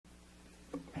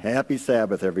Happy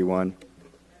Sabbath, everyone.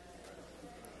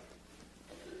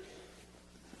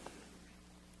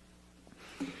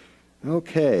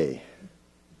 Okay.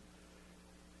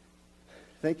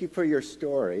 Thank you for your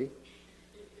story.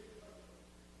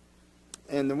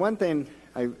 And the one thing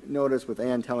I noticed with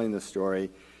Ann telling the story,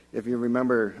 if you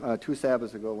remember 2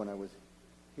 Sabbaths ago when I was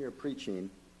here preaching,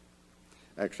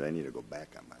 actually I need to go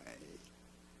back on my,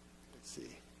 let's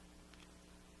see.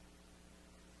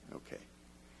 Okay.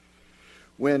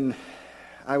 When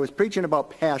I was preaching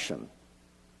about passion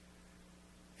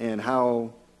and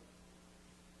how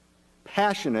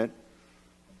passionate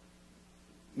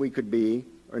we could be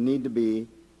or need to be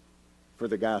for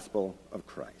the gospel of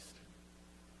Christ.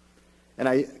 And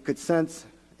I could sense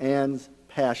Ann's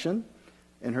passion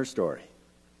in her story.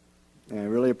 And I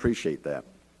really appreciate that.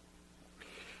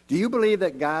 Do you believe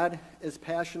that God is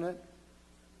passionate?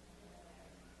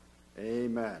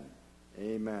 Amen.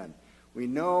 Amen. We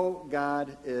know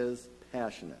God is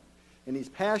passionate. And he's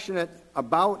passionate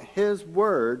about his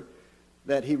word,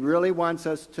 that he really wants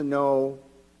us to know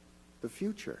the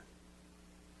future.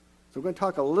 So we're going to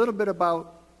talk a little bit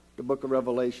about the book of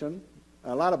Revelation,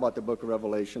 a lot about the book of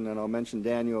Revelation, and I'll mention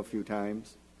Daniel a few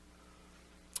times.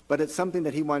 But it's something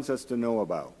that he wants us to know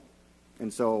about.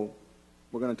 And so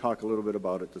we're going to talk a little bit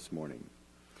about it this morning.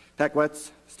 In fact,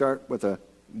 let's start with a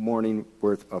morning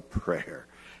worth of prayer.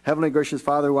 Heavenly gracious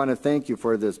Father, we want to thank you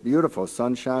for this beautiful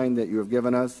sunshine that you have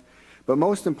given us. But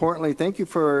most importantly, thank you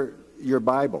for your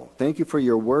Bible. Thank you for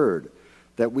your word,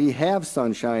 that we have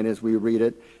sunshine as we read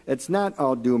it. It's not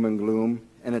all doom and gloom,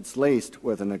 and it's laced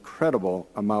with an incredible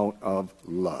amount of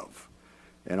love.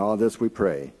 And all this we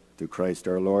pray through Christ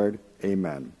our Lord.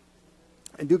 Amen.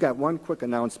 I do got one quick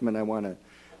announcement I want to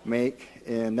make,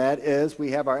 and that is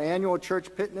we have our annual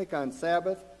church picnic on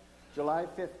Sabbath, July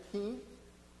 15th.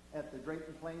 At the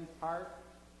Drayton Plains Park,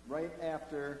 right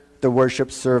after the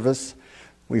worship service.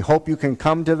 We hope you can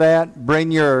come to that. Bring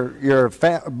your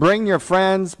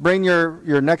friends, bring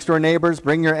your next door neighbors,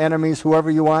 bring your enemies,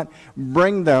 whoever you want.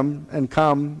 Bring them and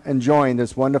come and join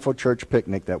this wonderful church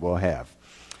picnic that we'll have.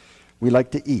 We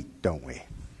like to eat, don't we?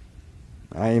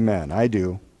 Amen. I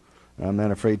do. I'm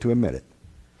not afraid to admit it.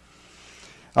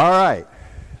 All right.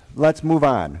 Let's move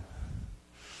on.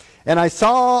 And I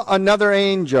saw another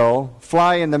angel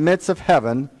fly in the midst of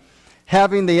heaven,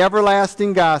 having the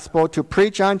everlasting gospel to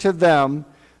preach unto them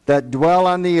that dwell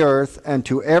on the earth, and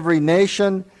to every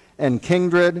nation and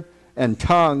kindred and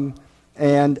tongue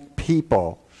and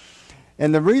people.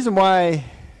 And the reason why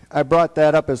I brought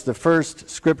that up as the first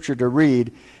scripture to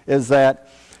read is that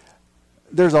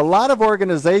there's a lot of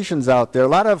organizations out there, a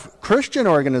lot of Christian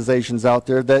organizations out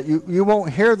there, that you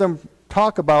won't hear them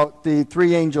talk about the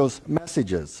three angels'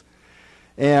 messages.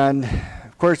 And,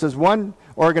 of course, there's one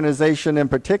organization in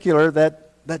particular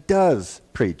that does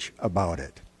preach about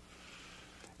it.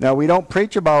 Now, we don't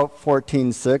preach about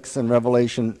 14:6 in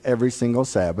Revelation every single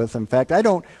Sabbath. In fact, I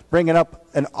don't bring it up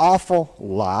an awful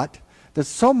lot. There's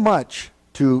so much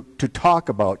to talk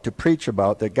about, to preach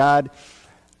about, that God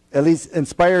at least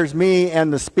inspires me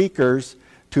and the speakers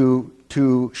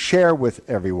to share with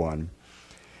everyone.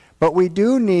 But we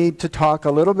do need to talk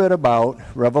a little bit about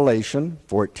Revelation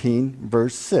 14,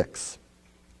 verse 6.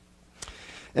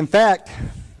 In fact,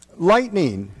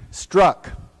 lightning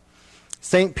struck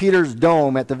St. Peter's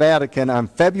Dome at the Vatican on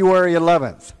February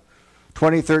 11th,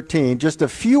 2013, just a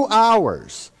few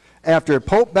hours after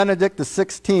Pope Benedict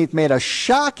XVI made a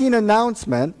shocking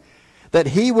announcement that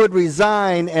he would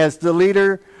resign as the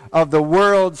leader of the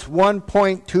world's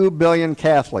 1.2 billion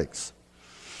Catholics.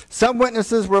 Some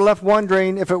witnesses were left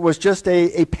wondering if it was just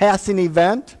a passing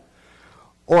event,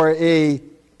 or a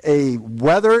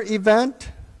weather event,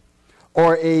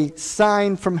 or a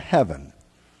sign from heaven.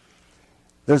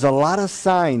 There's a lot of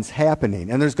signs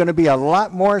happening, and there's going to be a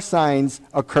lot more signs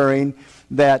occurring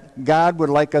that God would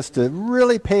like us to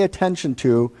really pay attention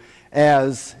to,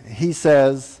 as he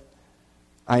says,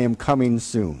 I am coming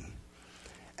soon.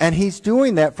 And he's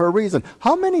doing that for a reason.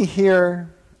 How many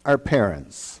here are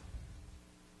parents?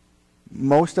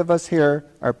 Most of us here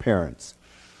are parents.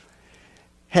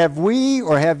 Have we,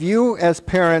 or have you as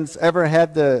parents, ever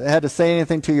had to say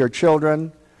anything to your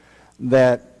children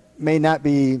that may not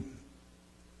be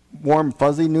warm,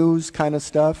 fuzzy news kind of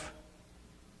stuff?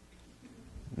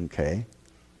 Okay.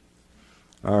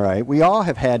 All right. We all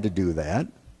have had to do that.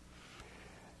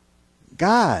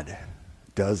 God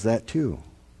does that too.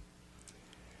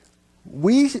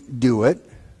 We do it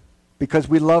because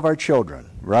we love our children,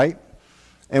 right?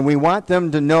 And we want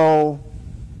them to know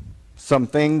some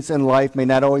things in life may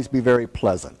not always be very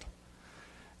pleasant.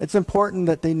 It's important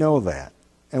that they know that.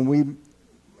 And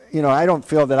I don't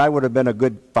feel that I would have been a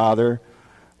good father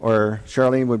or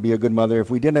Charlene would be a good mother if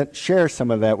we didn't share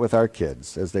some of that with our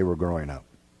kids as they were growing up.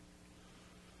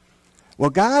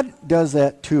 Well, God does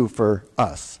that too for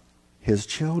us, his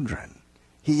children.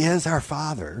 He is our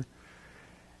Father.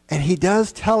 And he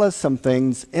does tell us some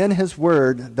things in his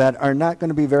word that are not going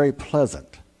to be very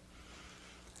pleasant.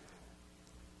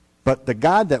 But the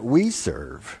God that we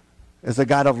serve is a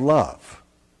God of love.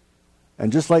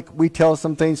 And just like we tell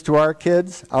some things to our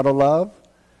kids out of love,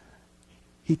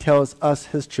 he tells us,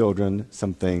 his children,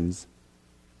 some things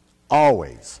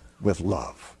always with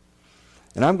love.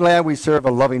 And I'm glad we serve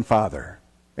a loving Father.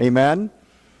 Amen?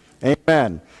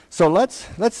 Amen. So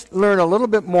let's learn a little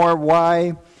bit more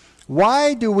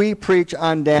why do we preach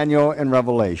on Daniel and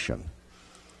Revelation?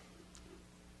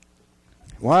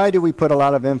 Why do we put a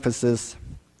lot of emphasis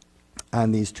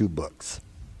on these two books?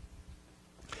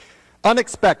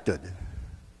 Unexpected,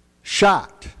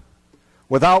 shocked,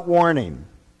 without warning.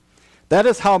 That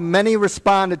is how many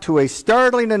responded to a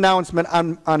startling announcement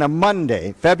on a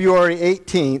Monday, February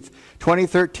 18th,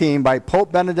 2013, by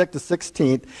Pope Benedict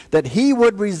XVI, that he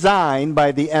would resign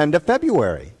by the end of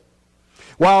February.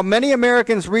 While many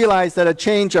Americans realize that a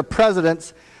change of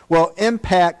presidents will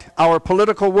impact our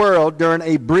political world during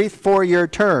a brief 4-year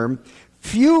term,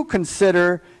 few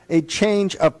consider a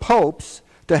change of popes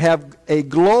to have a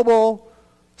global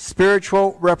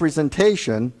spiritual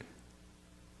representation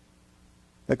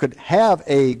that could have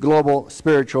a global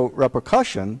spiritual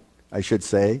repercussion, I should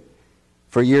say,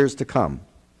 for years to come.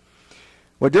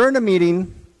 Well, during a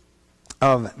meeting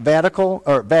of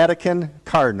Vatican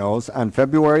cardinals on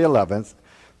February 11th,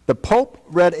 the Pope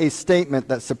read a statement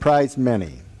that surprised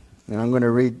many. And I'm going to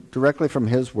read directly from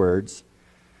his words.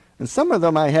 And some of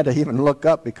them I had to even look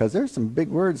up because there's some big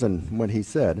words in what he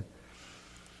said.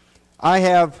 I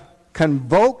have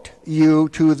convoked you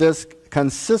to this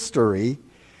consistory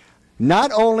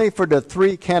not only for the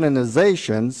 3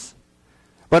 canonizations,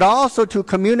 but also to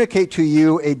communicate to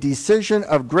you a decision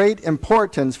of great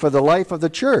importance for the life of the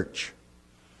Church.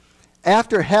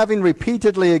 After having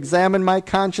repeatedly examined my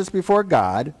conscience before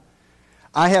God,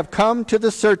 I have come to the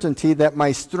certainty that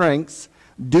my strengths,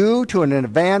 due to an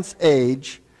advanced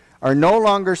age, are no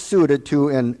longer suited to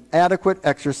an adequate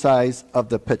exercise of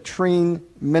the Petrine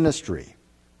ministry.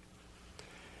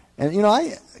 And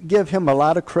I give him a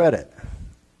lot of credit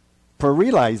for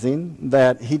realizing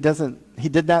that he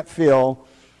did not feel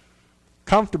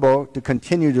comfortable to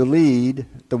continue to lead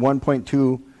the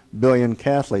 1.2 billion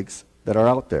Catholics that are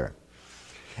out there.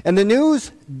 And the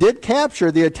news did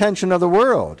capture the attention of the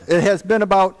world. It has been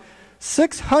about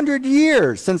 600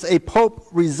 years since a pope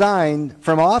resigned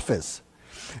from office.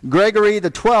 Gregory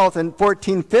XII in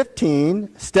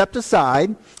 1415 stepped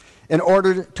aside in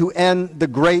order to end the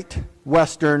Great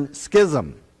Western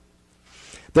Schism.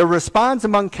 The response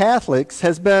among Catholics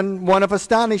has been one of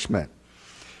astonishment.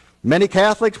 Many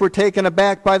Catholics were taken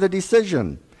aback by the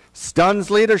decision. Stunned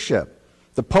leadership.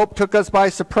 The Pope took us by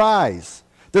surprise.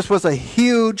 This was a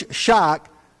huge shock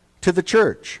to the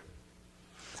Church.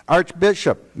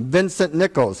 Archbishop Vincent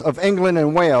Nichols of England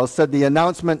and Wales said the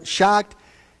announcement shocked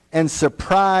and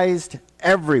surprised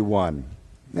everyone.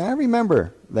 Now, I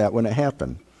remember that when it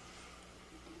happened.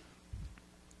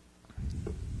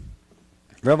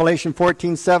 Revelation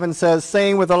 14:7 says,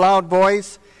 saying with a loud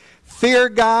voice, fear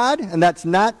God, and that's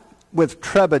not with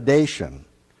trepidation.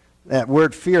 That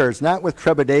word fear is not with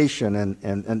trepidation and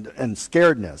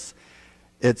scaredness.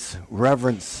 It's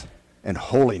reverence and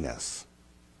holiness.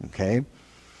 Okay?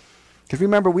 Because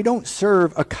remember, we don't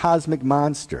serve a cosmic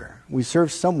monster. We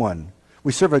serve someone.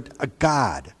 We serve a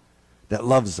God that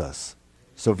loves us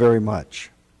so very much.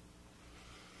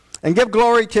 And give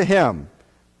glory to him.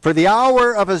 For the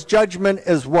hour of his judgment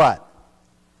is what?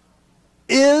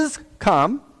 Is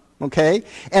come, okay?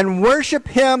 And worship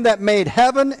him that made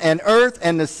heaven and earth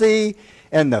and the sea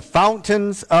and the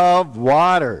fountains of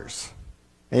waters.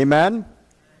 Amen?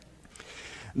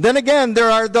 Then again, there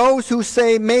are those who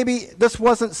say maybe this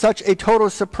wasn't such a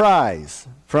total surprise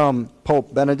from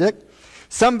Pope Benedict.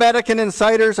 Some Vatican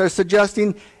insiders are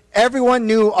suggesting everyone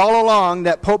knew all along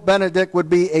that Pope Benedict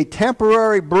would be a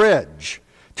temporary bridge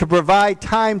to provide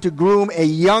time to groom a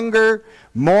younger,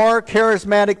 more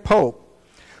charismatic pope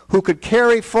who could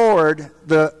carry forward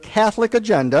the Catholic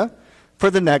agenda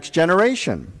for the next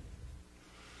generation.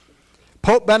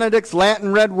 Pope Benedict's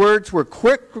Latin red words were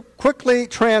quickly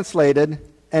translated,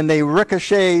 and they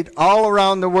ricocheted all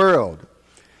around the world.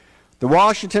 The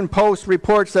Washington Post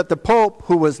reports that the Pope,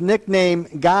 who was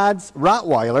nicknamed God's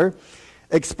Rottweiler,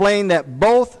 explained that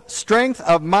both strength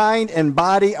of mind and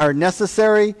body are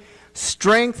necessary,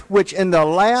 strength which in the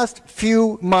last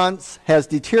few months has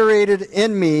deteriorated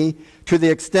in me to the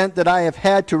extent that I have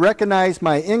had to recognize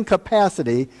my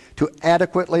incapacity to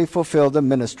adequately fulfill the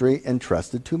ministry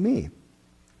entrusted to me.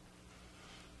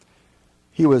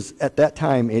 He was, at that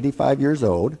time, 85 years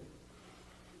old.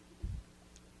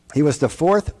 He was the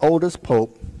fourth oldest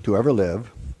pope to ever live.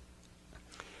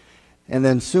 And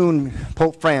then soon,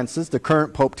 Pope Francis, the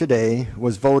current pope today,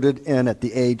 was voted in at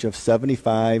the age of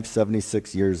 75,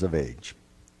 76 years of age.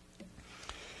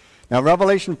 Now,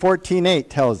 Revelation 14:8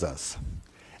 tells us,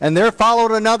 "And there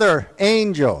followed another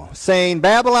angel, saying,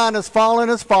 Babylon is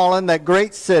fallen, that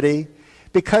great city,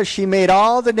 because she made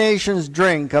all the nations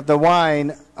drink of the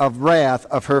wine of wrath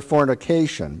of her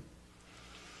fornication."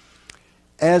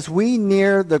 As we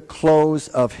near the close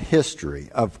of history,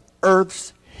 of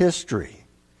Earth's history,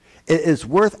 it is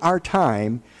worth our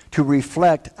time to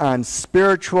reflect on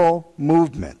spiritual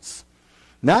movements.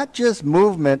 Not just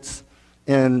movements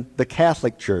in the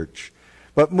Catholic Church,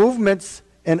 but movements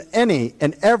in any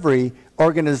and every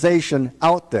organization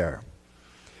out there.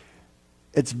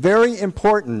 It's very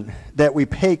important that we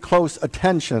pay close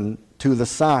attention to the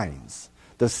signs.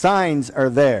 The signs are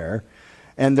there,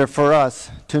 and they're for us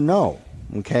to know,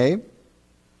 okay?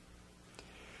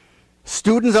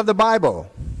 Students of the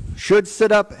Bible should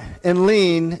sit up and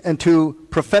lean into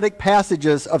prophetic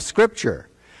passages of Scripture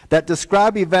that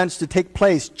describe events to take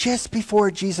place just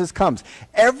before Jesus comes.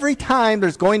 Every time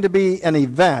there's going to be an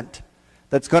event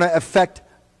that's going to affect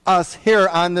us here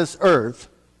on this earth,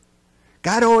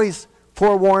 God always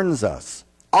forewarns us,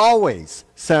 always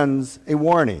sends a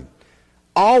warning,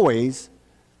 always,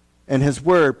 in His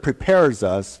Word, prepares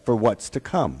us for what's to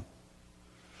come.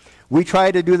 We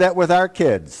try to do that with our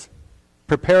kids,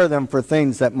 prepare them for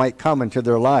things that might come into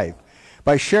their life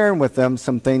by sharing with them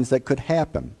some things that could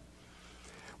happen.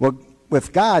 Well,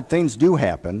 with God, things do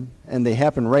happen, and they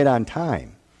happen right on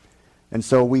time. And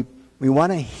so we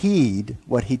want to heed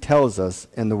what He tells us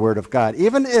in the Word of God,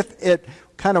 even if it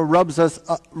kind of rubs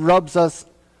us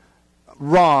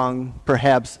wrong,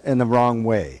 perhaps in the wrong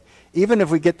way. Even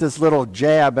if we get this little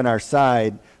jab in our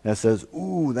side that says,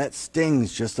 ooh, that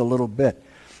stings just a little bit.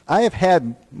 I have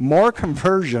had more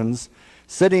conversions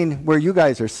sitting where you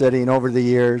guys are sitting over the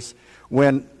years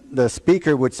when the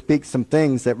speaker would speak some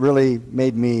things that really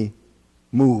made me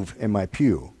move in my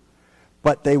pew.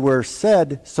 But they were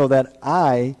said so that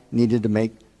I needed to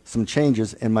make some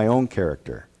changes in my own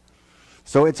character.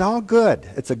 So it's all good.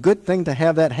 It's a good thing to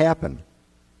have that happen.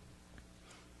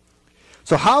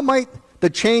 So how might the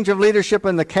change of leadership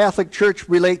in the Catholic Church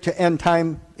relate to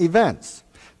end-time events?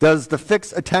 Does the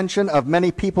fixed attention of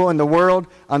many people in the world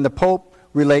on the Pope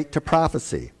relate to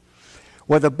prophecy?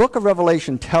 Well, the book of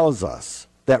Revelation tells us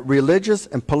that religious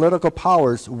and political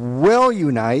powers will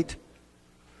unite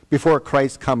before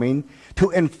Christ's coming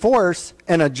to enforce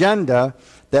an agenda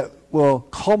that will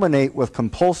culminate with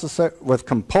compulsory,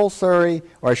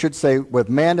 or I should say with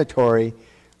mandatory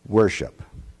worship.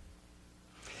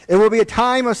 It will be a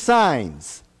time of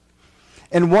signs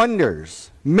and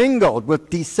wonders mingled with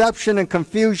deception and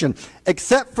confusion,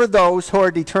 except for those who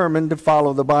are determined to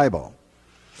follow the Bible.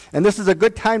 And this is a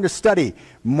good time to study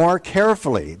more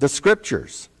carefully the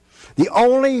Scriptures, the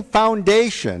only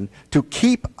foundation to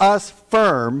keep us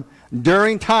firm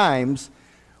during times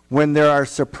when there are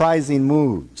surprising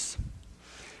moves.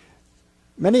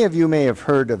 Many of you may have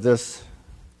heard of this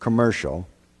commercial.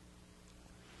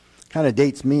 Kind of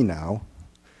dates me now.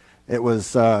 It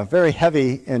was very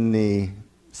heavy in the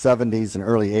 70s and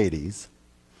early 80s.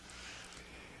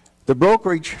 The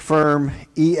brokerage firm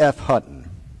E.F. Hutton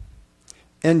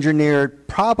engineered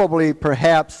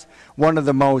perhaps one of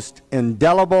the most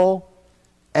indelible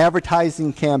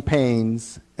advertising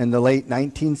campaigns in the late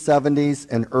 1970s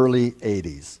and early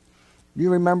 80s. Do you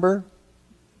remember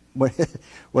what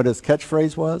his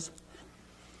catchphrase was?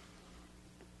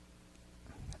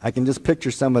 I can just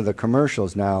picture some of the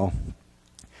commercials now.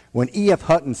 When E.F.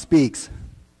 Hutton speaks,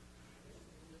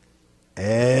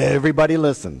 everybody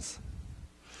listens.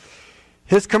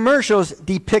 His commercials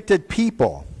depicted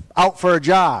people out for a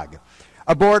jog,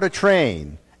 aboard a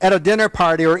train, at a dinner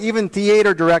party, or even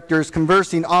theater directors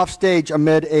conversing offstage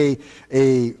amid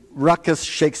a ruckus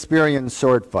Shakespearean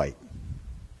sword fight.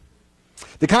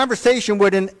 The conversation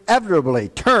would inevitably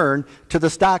turn to the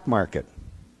stock market.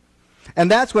 And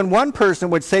that's when one person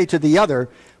would say to the other,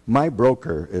 "My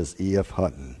broker is E.F.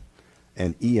 Hutton,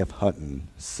 and E.F. Hutton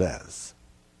says."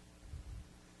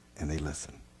 And they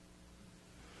listen.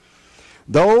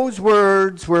 Those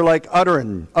words were like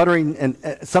uttering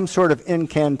some sort of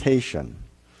incantation.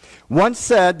 Once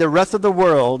said, the rest of the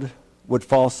world would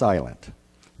fall silent.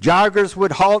 Joggers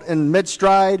would halt in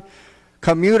mid-stride.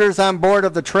 Commuters on board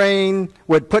of the train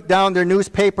would put down their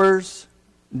newspapers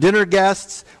Dinner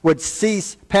guests would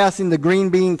cease passing the green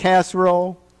bean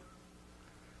casserole.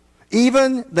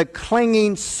 Even the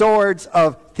clanging swords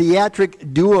of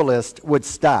theatric duelists would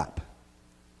stop.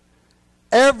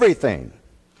 Everything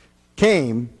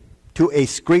came to a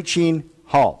screeching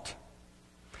halt.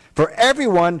 For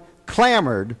everyone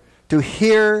clamored to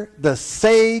hear the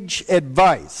sage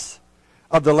advice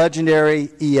of the legendary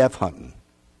E.F. Hutton.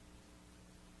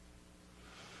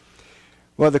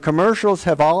 Well, the commercials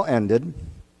have all ended,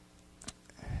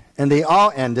 and they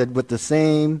all ended with the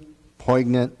same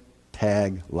poignant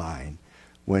tagline: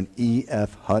 when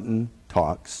E.F. Hutton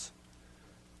talks,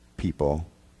 people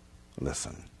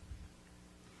listen.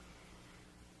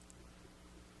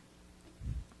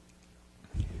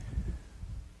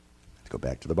 Let's go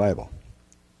back to the Bible.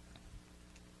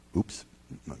 Oops,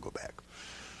 I'm going to go back.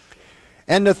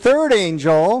 And the third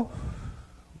angel,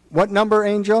 what number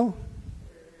angel?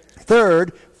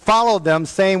 Third, followed them,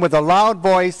 saying with a loud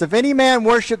voice, if any man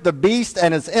worship the beast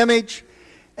and his image,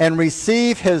 and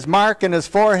receive his mark in his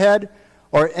forehead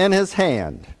or in his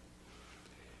hand.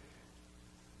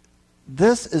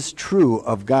 This is true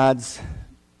of God's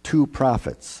two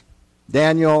prophets,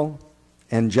 Daniel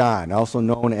and John, also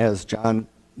known as John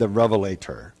the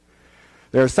Revelator.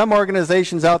 There are some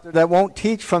organizations out there that won't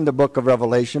teach from the book of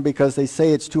Revelation because they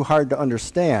say it's too hard to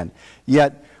understand.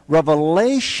 Yet,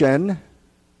 revelation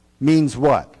means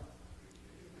what?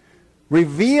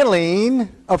 Revealing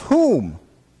of whom?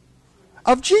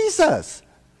 Of Jesus.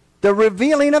 The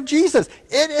revealing of Jesus.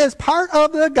 It is part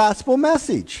of the gospel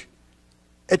message.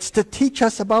 It's to teach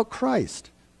us about Christ.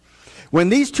 When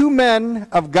these two men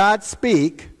of God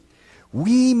speak,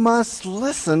 we must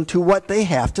listen to what they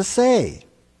have to say,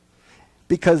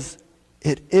 because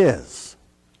it is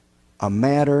a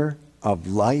matter of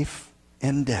life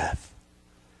and death.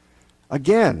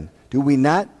 Again, do we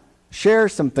not share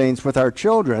some things with our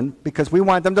children because we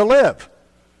want them to live?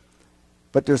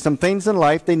 But there's some things in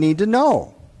life they need to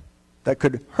know that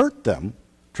could hurt them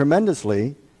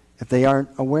tremendously if they aren't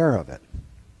aware of it.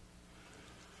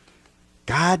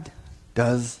 God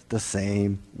does the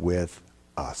same with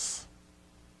us.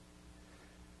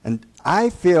 And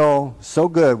I feel so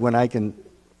good when I can,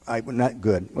 not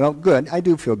good, well, good, I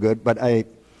do feel good, but I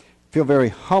feel very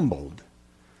humbled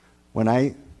when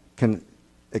I can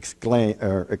exclaim,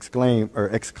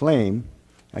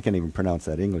 I can't even pronounce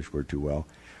that English word too well,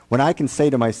 when I can say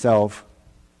to myself,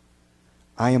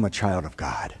 I am a child of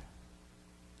God.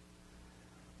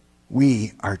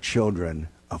 We are children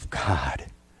of God.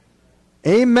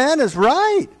 Amen is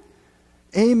right.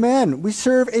 Amen. We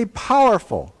serve a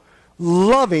powerful,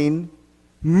 loving,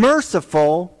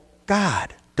 merciful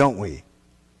God, don't we?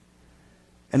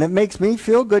 And it makes me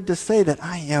feel good to say that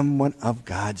I am one of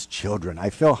God's children. I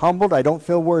feel humbled. I don't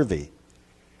feel worthy.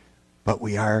 But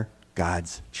we are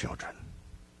God's children.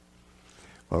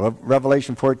 Well,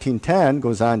 Revelation 14:10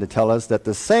 goes on to tell us that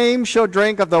the same shall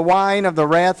drink of the wine of the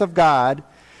wrath of God,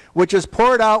 which is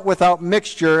poured out without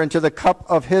mixture into the cup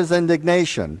of his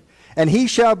indignation. And he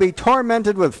shall be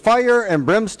tormented with fire and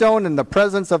brimstone in the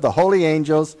presence of the holy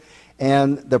angels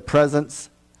and the presence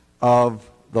of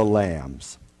the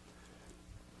lambs.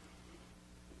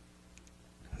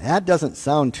 That doesn't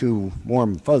sound too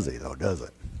warm and fuzzy, though, does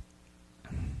it?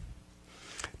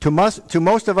 To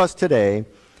most of us today,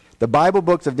 the Bible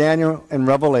books of Daniel and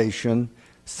Revelation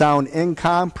sound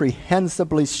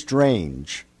incomprehensibly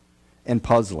strange and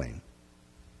puzzling.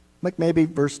 Like maybe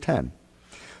verse 10.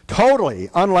 Totally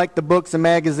unlike the books and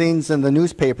magazines and the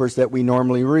newspapers that we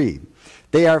normally read.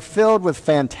 They are filled with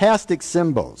fantastic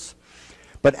symbols.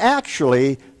 But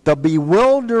actually, the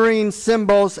bewildering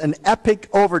symbols and epic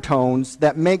overtones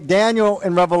that make Daniel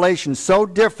and Revelation so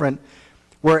different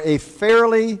were a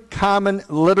fairly common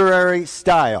literary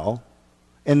style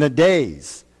in the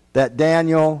days that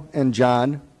Daniel and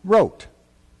John wrote.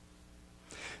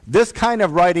 This kind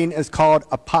of writing is called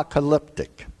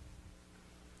apocalyptic.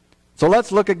 So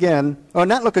let's look again, or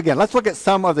not look again, let's look at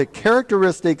some of the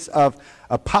characteristics of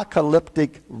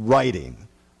apocalyptic writing.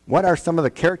 What are some of the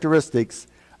characteristics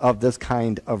of this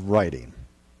kind of writing?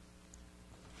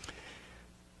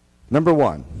 Number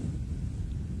one,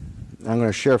 I'm going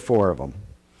to share 4 of them.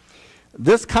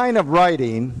 This kind of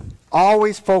writing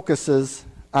always focuses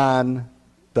on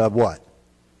the what?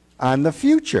 On the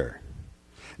future.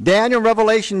 Daniel and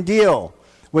Revelation deal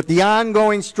with the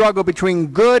ongoing struggle between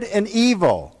good and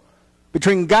evil,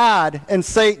 between God and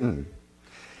Satan,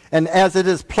 and as it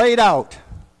is played out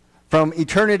from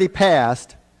eternity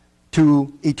past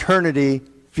to eternity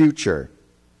future.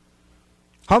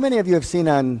 How many of you have seen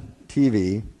on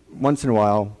TV, once in a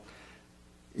while,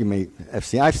 you may have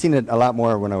seen, I've seen it a lot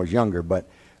more when I was younger, but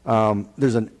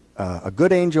there's a a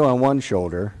good angel on one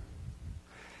shoulder,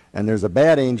 and there's a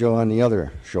bad angel on the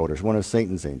other shoulder, one of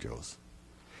Satan's angels.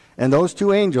 And those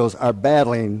two angels are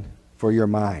battling for your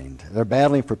mind. They're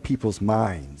battling for people's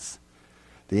minds.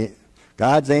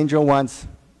 God's angel wants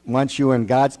you in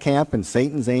God's camp, and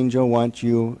Satan's angel wants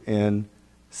you in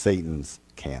Satan's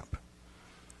camp.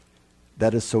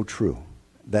 That is so true.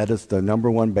 That is the number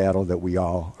one battle that we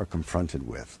all are confronted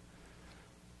with,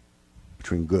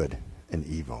 between good and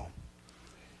evil.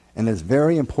 And it's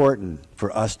very important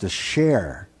for us to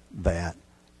share that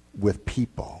with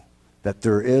people, that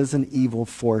there is an evil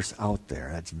force out there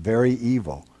that's very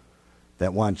evil,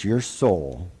 that wants your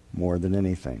soul more than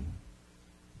anything.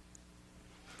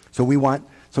 So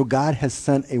God has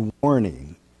sent a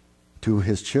warning to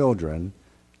his children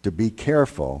to be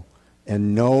careful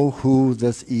and know who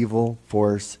this evil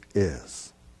force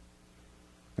is.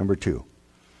 Number 2.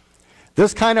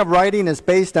 This kind of writing is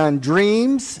based on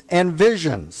dreams and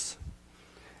visions.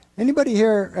 Anybody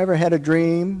here ever had a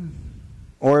dream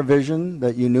or a vision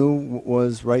that you knew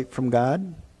was right from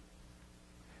God?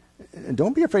 And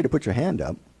don't be afraid to put your hand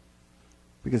up,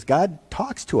 because God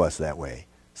talks to us that way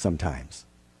sometimes.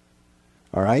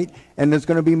 All right? And there's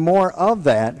going to be more of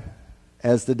that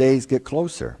as the days get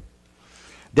closer.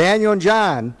 Daniel and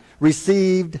John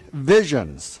received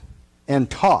visions and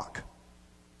talk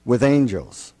with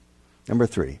angels. Number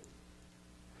 3.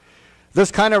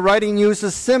 This kind of writing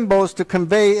uses symbols to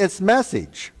convey its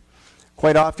message.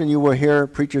 Quite often you will hear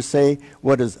preachers say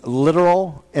what is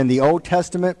literal in the Old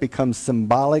Testament becomes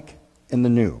symbolic in the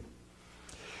New.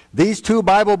 These two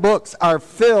Bible books are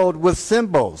filled with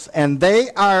symbols, and they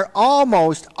are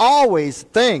almost always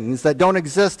things that don't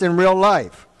exist in real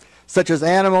life, such as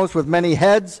animals with many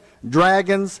heads,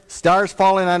 dragons, stars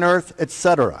falling on earth,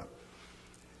 etc.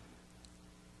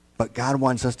 But God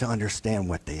wants us to understand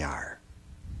what they are,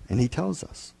 and he tells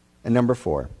us. And number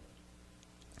 4,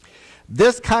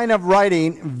 this kind of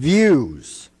writing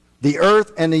views the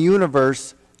earth and the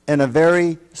universe in a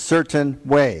very certain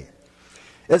way.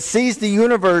 It sees the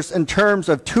universe in terms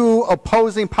of two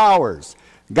opposing powers,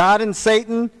 God and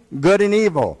Satan, good and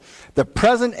evil. The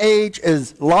present age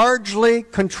is largely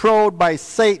controlled by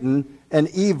Satan and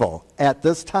evil at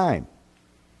this time.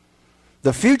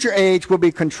 The future age will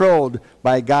be controlled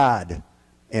by God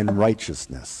and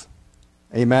righteousness.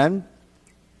 Amen?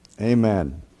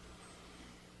 Amen.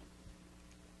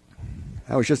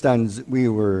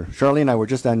 Charlie and I were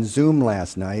just on Zoom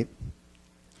last night,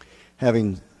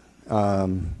 having a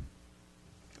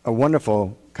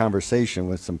wonderful conversation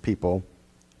with some people.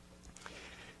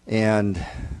 And,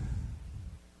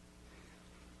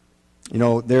 you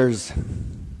know, there's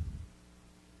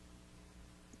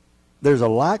a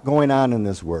lot going on in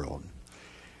this world.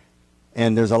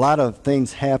 And there's a lot of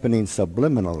things happening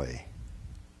subliminally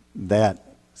that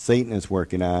Satan is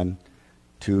working on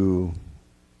to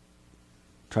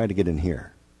try to get in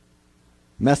here.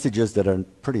 Messages that are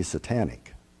pretty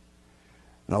satanic.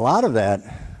 And a lot of that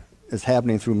is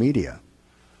happening through media.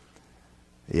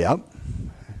 Yep,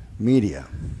 media.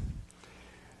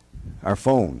 Our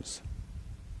phones,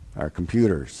 our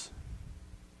computers,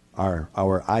 our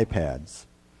iPads.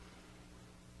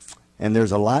 And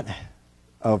there's a lot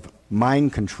of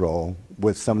mind control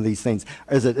with some of these things.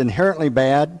 Is it inherently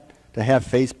bad to have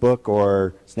Facebook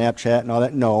or Snapchat and all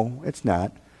that? No, it's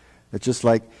not. It's just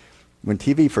like when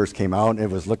TV first came out, it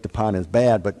was looked upon as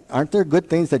bad. But aren't there good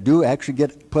things that do actually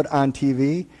get put on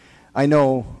TV? I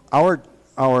know our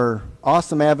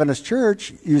awesome Adventist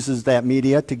church uses that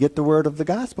media to get the word of the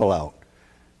gospel out.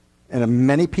 And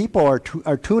many people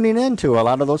are tuning into a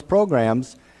lot of those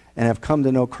programs and have come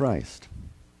to know Christ.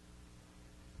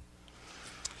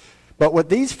 But with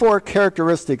these 4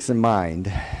 characteristics in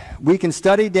mind, we can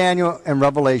study Daniel and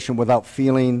Revelation without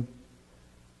feeling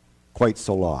quite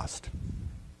so lost.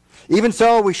 Even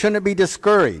so, we shouldn't be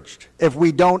discouraged if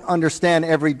we don't understand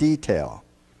every detail.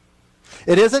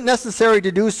 It isn't necessary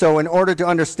to do so in order to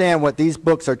understand what these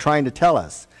books are trying to tell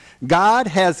us. God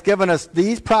has given us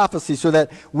these prophecies so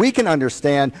that we can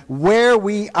understand where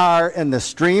we are in the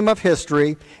stream of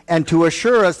history and to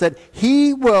assure us that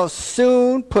he will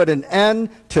soon put an end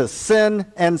to sin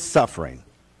and suffering.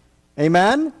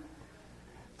 Amen?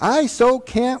 I so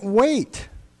can't wait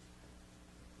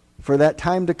for that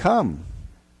time to come.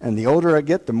 And the older I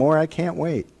get, the more I can't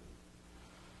wait.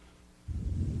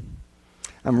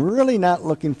 I'm really not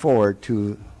looking forward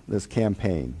to this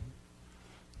campaign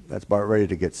that's about ready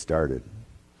to get started.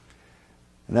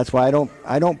 And that's why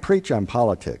I don't preach on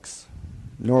politics,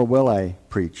 nor will I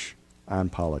preach on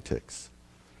politics.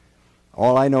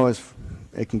 All I know is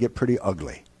it can get pretty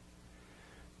ugly.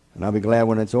 And I'll be glad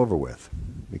when it's over with,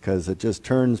 because it just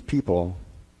turns people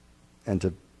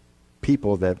into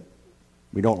people that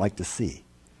we don't like to see.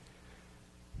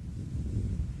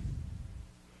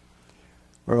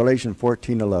 Revelation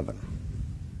 14:11.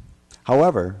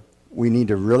 However, we need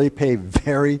to really pay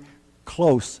very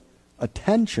close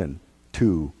attention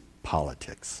to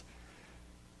politics,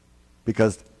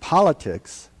 because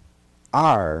politics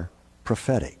are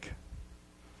prophetic.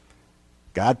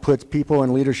 God puts people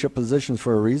in leadership positions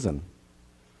for a reason.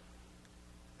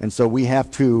 And so we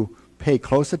have to pay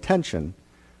close attention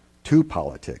to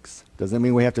politics. Doesn't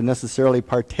mean we have to necessarily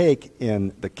partake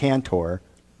in the cantor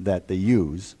that they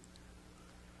use,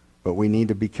 but we need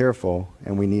to be careful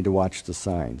and we need to watch the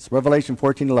signs. Revelation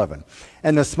 14:11.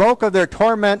 And the smoke of their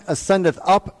torment ascendeth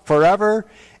up forever,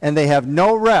 and they have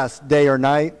no rest day or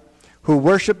night, who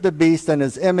worship the beast and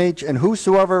his image, and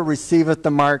whosoever receiveth the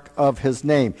mark of his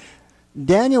name.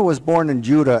 Daniel was born in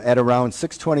Judah at around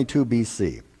 622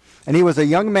 BC. And he was a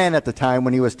young man at the time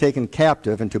when he was taken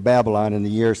captive into Babylon in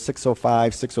the year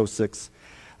 605, 606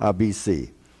 BC.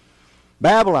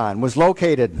 Babylon was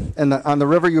located on the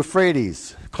river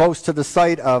Euphrates, close to the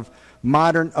site of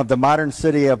the modern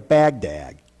city of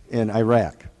Baghdad in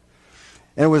Iraq.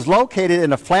 And it was located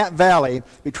in a flat valley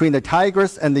between the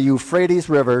Tigris and the Euphrates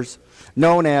rivers,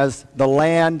 known as the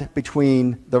land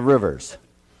between the rivers.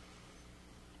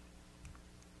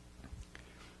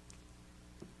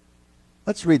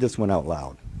 Let's read this one out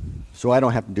loud, so I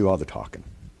don't have to do all the talking.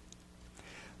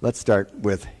 Let's start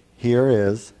with, here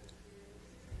is.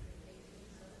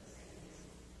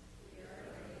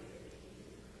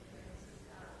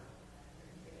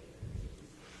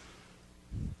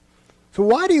 So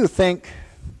why do you think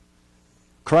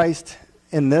Christ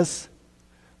in this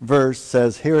verse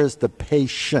says, here is the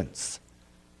patience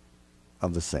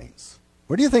of the saints?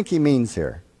 What do you think he means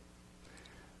here?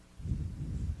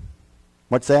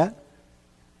 What's that?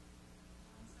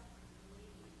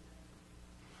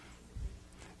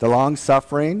 The long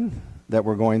suffering that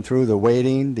we're going through, the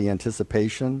waiting, the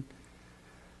anticipation.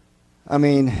 I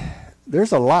mean,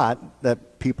 there's a lot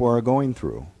that people are going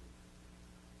through.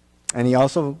 And he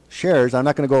also shares, I'm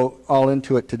not going to go all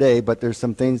into it today, but there's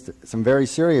some things, some very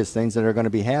serious things that are going to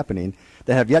be happening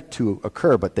that have yet to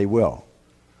occur, but they will.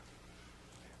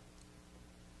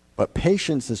 But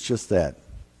patience is just that,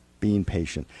 being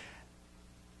patient.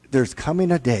 There's coming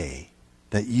a day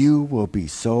that you will be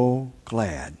so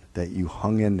glad that you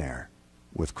hung in there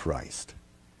with Christ.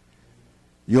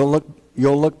 You'll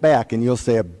look back and you'll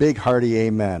say a big hearty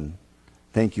amen.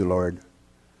 Thank you, Lord,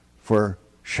 for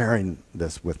sharing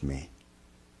this with me.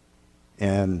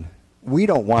 And we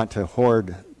don't want to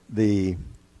hoard the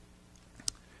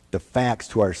facts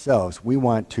to ourselves. We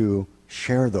want to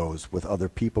share those with other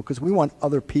people because we want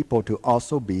other people to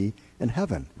also be in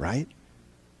heaven, right?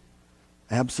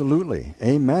 Absolutely.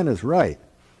 Amen is right.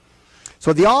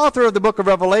 So the author of the book of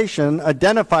Revelation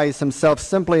identifies himself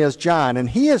simply as John, and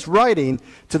he is writing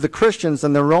to the Christians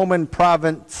in the Roman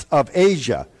province of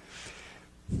Asia,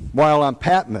 while on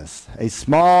Patmos, a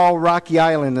small rocky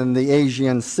island in the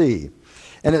Aegean Sea.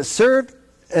 And it served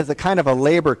as a kind of a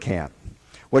labor camp,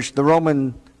 which the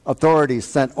Roman authorities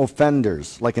sent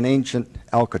offenders, like an ancient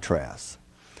Alcatraz.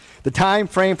 The time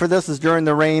frame for this is during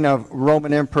the reign of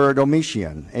Roman Emperor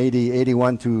Domitian, AD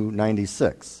 81 to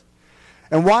 96.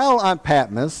 And while on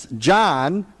Patmos,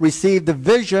 John received the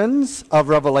visions of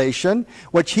Revelation,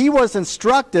 which he was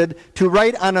instructed to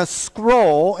write on a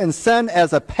scroll and send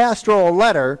as a pastoral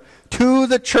letter to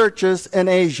the churches in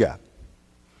Asia.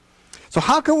 So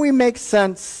how can we make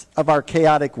sense of our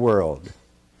chaotic world?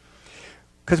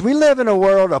 Because we live in a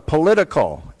world of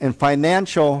political and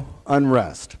financial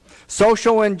unrest,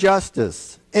 social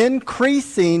injustice,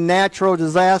 increasing natural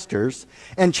disasters,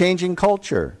 and changing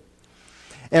culture.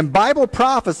 And Bible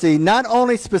prophecy not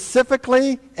only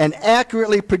specifically and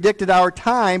accurately predicted our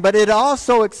time, but it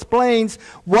also explains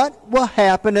what will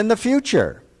happen in the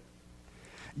future.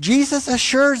 Jesus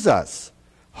assures us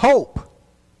hope.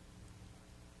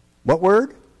 What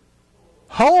word?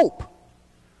 Hope.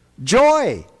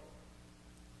 Joy.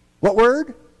 What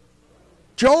word?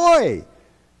 Joy.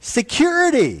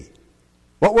 Security.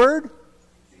 What word?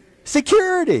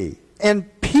 Security.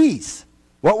 And peace.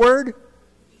 What word?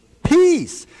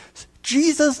 Peace.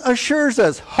 Jesus assures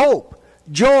us hope,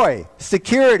 joy,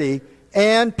 security,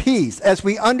 and peace as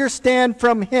we understand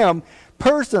from him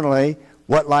personally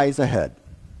what lies ahead.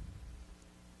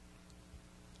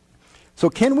 So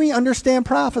can we understand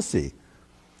prophecy?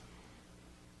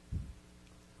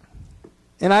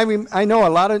 And I know a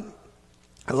lot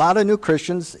of new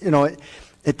Christians,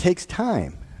 it takes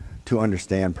time to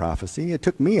understand prophecy. It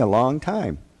took me a long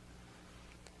time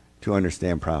to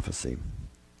understand prophecy.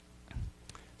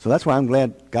 So that's why I'm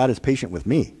glad God is patient with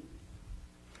me.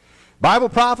 Bible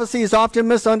prophecy is often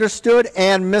misunderstood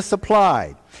and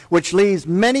misapplied, which leaves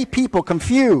many people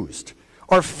confused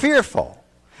or fearful.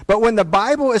 But when the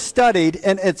Bible is studied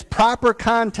in its proper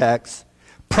context,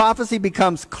 prophecy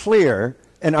becomes clear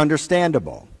and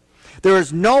understandable. There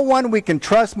is no one we can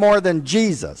trust more than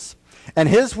Jesus, and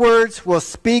his words will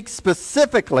speak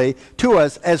specifically to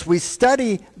us as we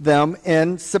study them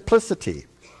in simplicity.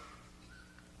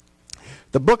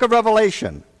 The book of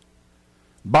Revelation.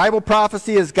 Bible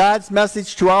prophecy is God's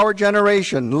message to our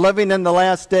generation living in the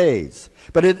last days.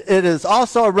 But it is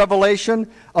also a revelation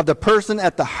of the person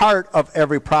at the heart of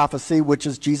every prophecy, which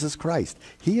is Jesus Christ.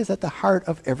 He is at the heart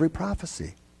of every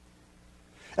prophecy.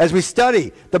 As we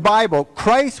study the Bible,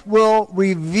 Christ will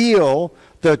reveal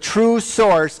the true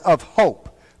source of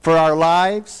hope for our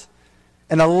lives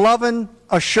and a loving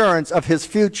assurance of his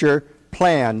future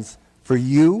plans for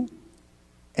you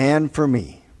and for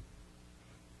me.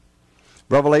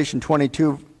 Revelation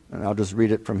 22, and I'll just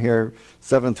read it from here,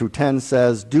 7 through 10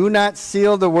 says, "Do not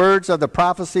seal the words of the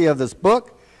prophecy of this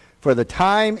book, for the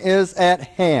time is at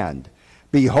hand.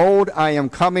 Behold, I am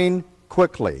coming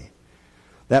quickly."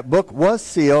 That book was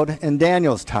sealed in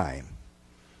Daniel's time,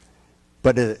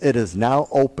 but it is now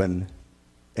open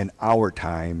in our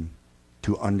time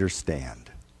to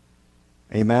understand.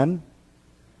 Amen?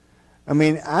 I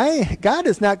mean, God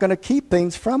is not going to keep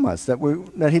things from us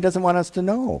that he doesn't want us to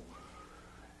know.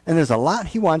 And there's a lot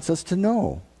he wants us to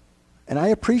know. And I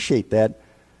appreciate that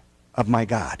of my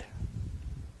God.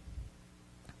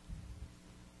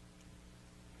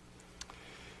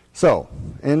 So,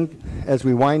 as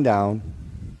we wind down,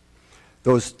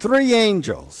 those three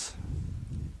angels.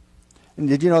 And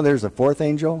did you know there's a fourth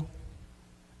angel?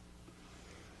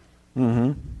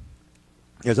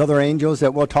 There's other angels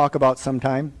that we'll talk about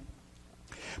sometime.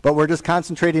 But we're just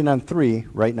concentrating on three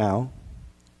right now.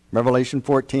 Revelation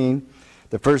 14.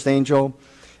 The first angel,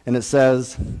 and it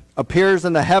says, appears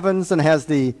in the heavens and has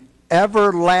the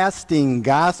everlasting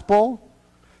gospel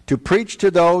to preach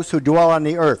to those who dwell on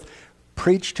the earth.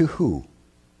 Preach to who?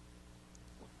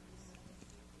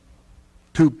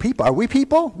 To people. Are we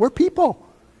people? We're people.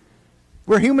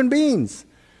 We're human beings.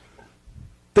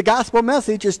 The gospel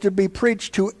message is to be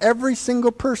preached to every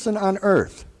single person on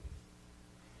earth.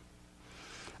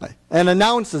 And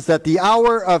announces that the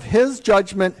hour of his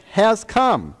judgment has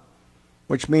come.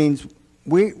 Which means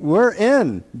we're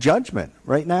in judgment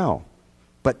right now.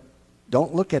 But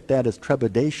don't look at that as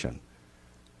trepidation.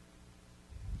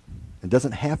 It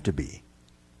doesn't have to be.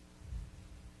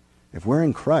 If we're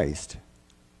in Christ,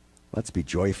 let's be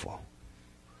joyful.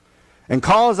 And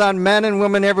calls on men and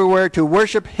women everywhere to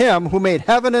worship him who made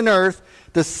heaven and earth,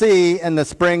 the sea, and the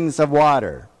springs of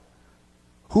water.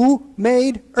 Who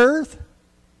made earth?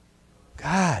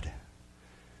 God.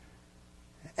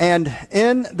 And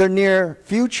in the near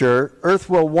future,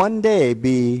 earth will one day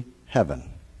be heaven.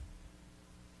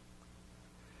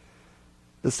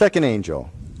 The second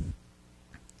angel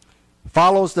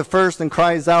follows the first and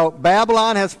cries out,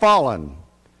 Babylon has fallen.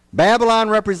 Babylon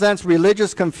represents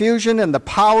religious confusion and the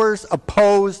powers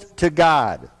opposed to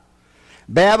God.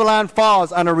 Babylon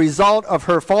falls on a result of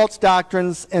her false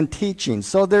doctrines and teachings.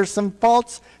 So there's some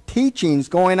false teachings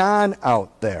going on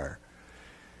out there.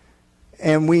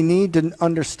 And we need to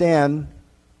understand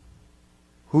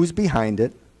who's behind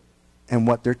it and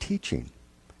what they're teaching.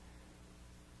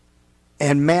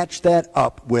 And match that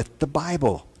up with the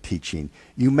Bible teaching.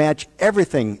 You match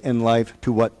everything in life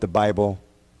to what the Bible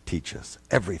teaches.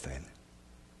 Everything.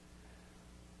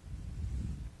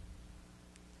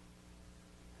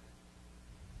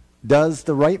 Does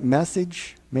the right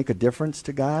message make a difference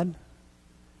to God?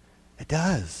 It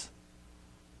does.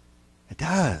 It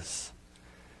does.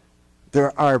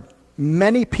 There are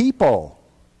many people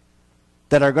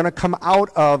that are going to come out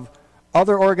of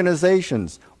other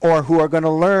organizations or who are going to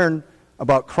learn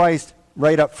about Christ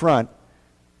right up front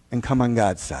and come on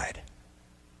God's side.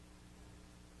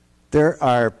 There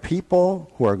are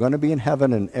people who are going to be in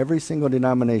heaven in every single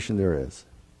denomination there is.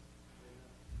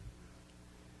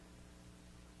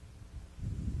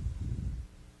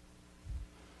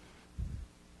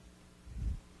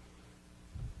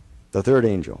 The third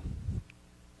angel.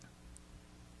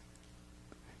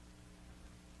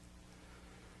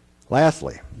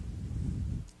 Lastly,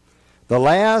 the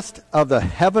last of the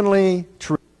heavenly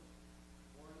truths.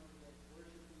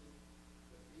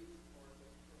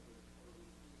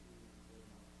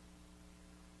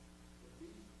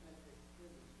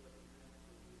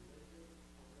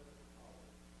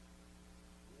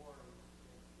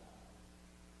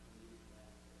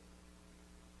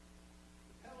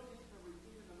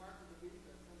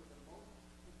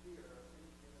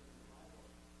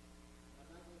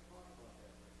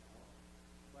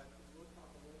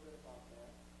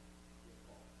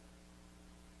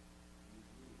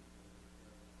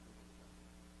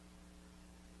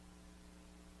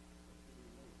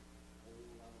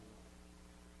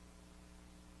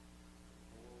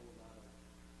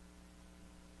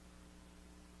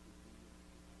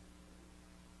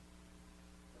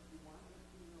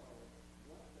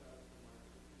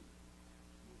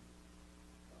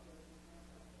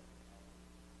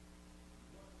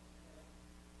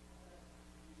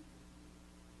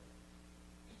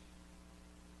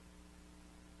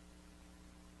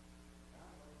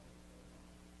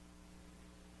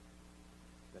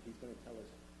 going to tell us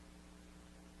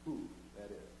who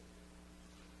that is.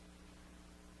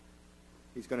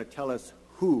 He's going to tell us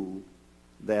who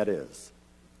that is.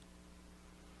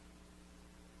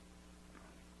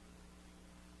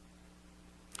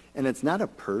 And it's not a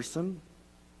person,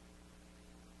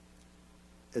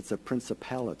 it's a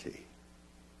principality.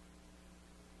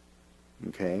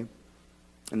 Okay?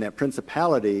 And that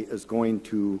principality is going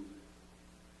to,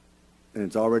 and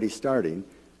it's already starting,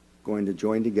 going to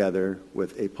join together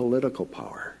with a political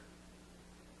power.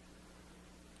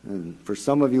 And for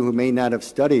some of you who may not have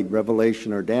studied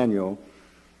Revelation or Daniel,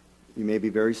 you may be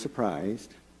very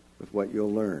surprised with what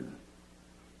you'll learn.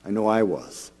 I know I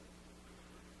was.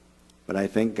 But I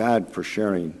thank God for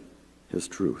sharing his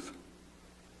truth.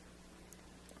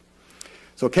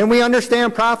 So can we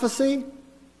understand prophecy?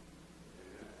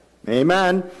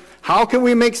 Amen. How can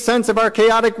we make sense of our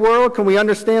chaotic world? Can we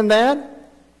understand that?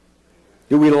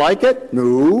 Do we like it?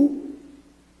 No.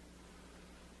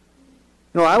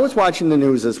 No, I was watching the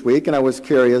news this week, and I was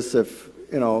curious if,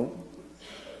 the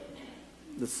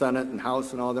Senate and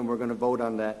House and all of them were going to vote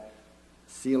on that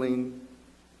ceiling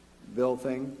bill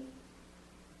thing.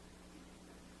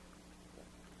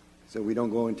 So we don't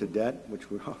go into debt, which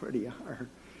we already are.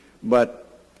 But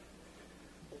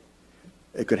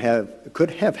it could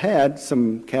have had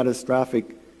some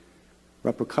catastrophic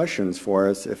repercussions for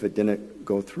us if it didn't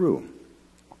go through.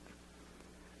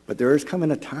 But there is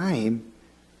coming a time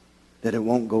that it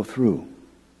won't go through.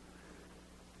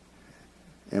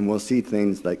 And we'll see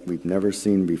things like we've never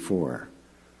seen before.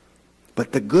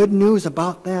 But the good news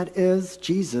about that is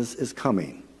Jesus is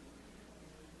coming.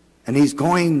 And he's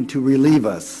going to relieve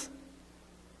us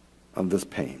of this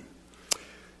pain.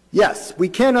 Yes, we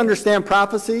can understand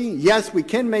prophecy. Yes, we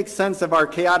can make sense of our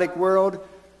chaotic world.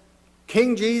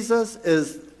 King Jesus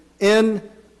is in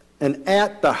and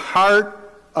at the heart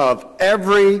of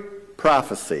every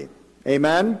prophecy.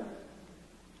 Amen?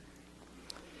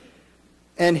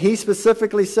 And he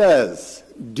specifically says,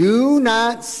 "Do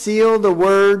not seal the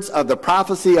words of the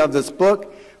prophecy of this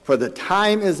book, for the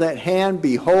time is at hand.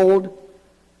 Behold,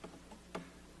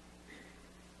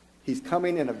 he's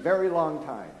coming in a very long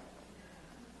time."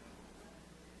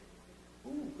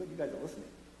 Ooh, good, you guys are listening.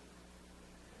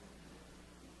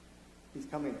 He's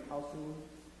coming how soon?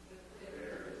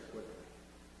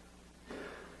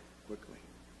 Quickly.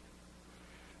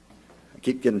 I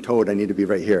keep getting told I need to be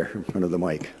right here in front of the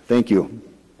mic. Thank you.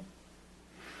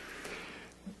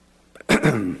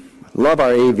 Love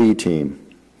our AV team.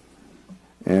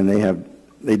 And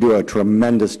they do a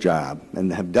tremendous job,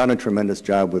 and have done a tremendous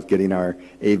job with getting our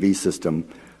AV system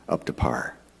up to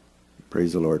par.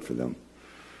 Praise the Lord for them.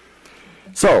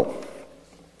 So,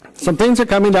 some things are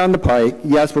coming down the pike.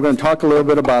 Yes, we're going to talk a little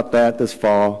bit about that this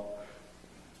fall.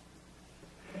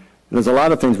 And there's a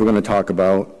lot of things we're going to talk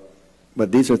about,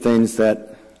 but these are things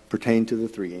that pertain to the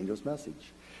three angels'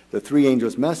 message. The three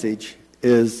angels' message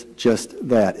is just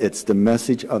that. It's the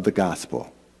message of the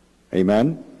gospel.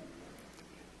 Amen?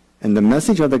 And the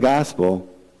message of the gospel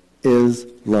is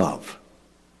love.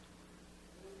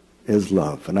 Is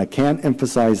love. And I can't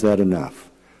emphasize that enough.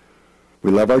 We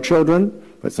love our children,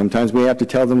 but sometimes we have to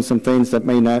tell them some things that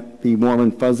may not be warm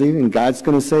and fuzzy, and God's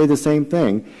going to say the same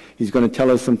thing. He's going to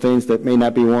tell us some things that may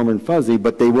not be warm and fuzzy,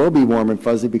 but they will be warm and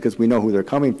fuzzy because we know who they're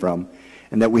coming from,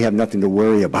 and that we have nothing to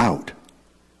worry about.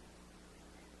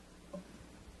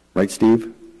 Right,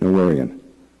 Steve? No worrying.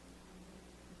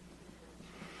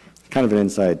 It's kind of an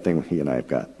inside thing he and I have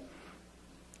got.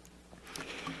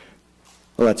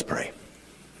 Well, let's pray.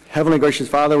 Heavenly gracious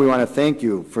Father, we want to thank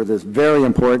you for this very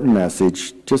important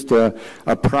message, just a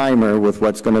primer with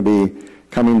what's going to be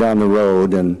coming down the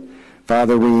road. And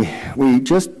Father, we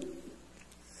just,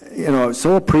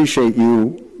 so appreciate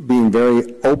you being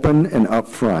very open and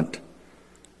upfront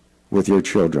with your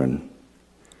children.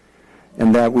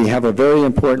 And that we have a very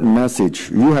important message.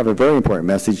 You have a very important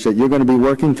message that you're going to be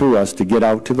working through us to get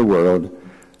out to the world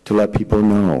to let people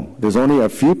know. There's only a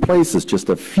few places, just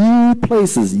a few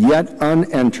places yet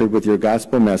unentered with your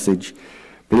gospel message,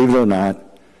 believe it or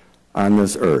not, on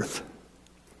this earth.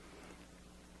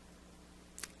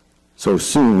 So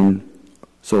soon,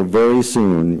 so very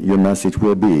soon, your message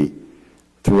will be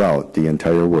throughout the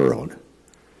entire world.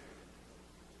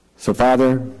 So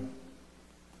Father,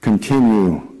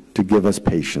 continue to give us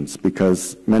patience,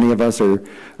 because many of us are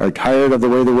tired of the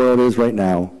way the world is right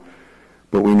now,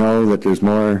 but we know that there's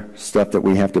more stuff that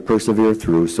we have to persevere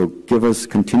through, so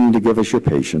continue to give us your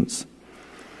patience.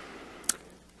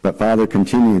 But Father,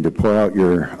 continue to pour out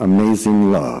your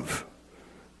amazing love,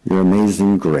 your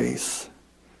amazing grace,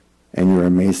 and your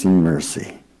amazing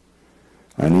mercy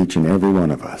on each and every one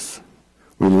of us.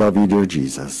 We love you, dear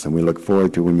Jesus, and we look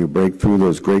forward to when you break through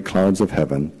those great clouds of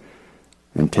heaven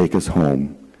and take us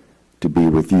home to be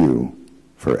with you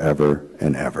forever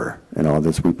and ever. And all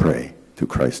this we pray through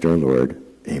Christ our Lord.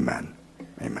 Amen.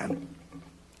 Amen.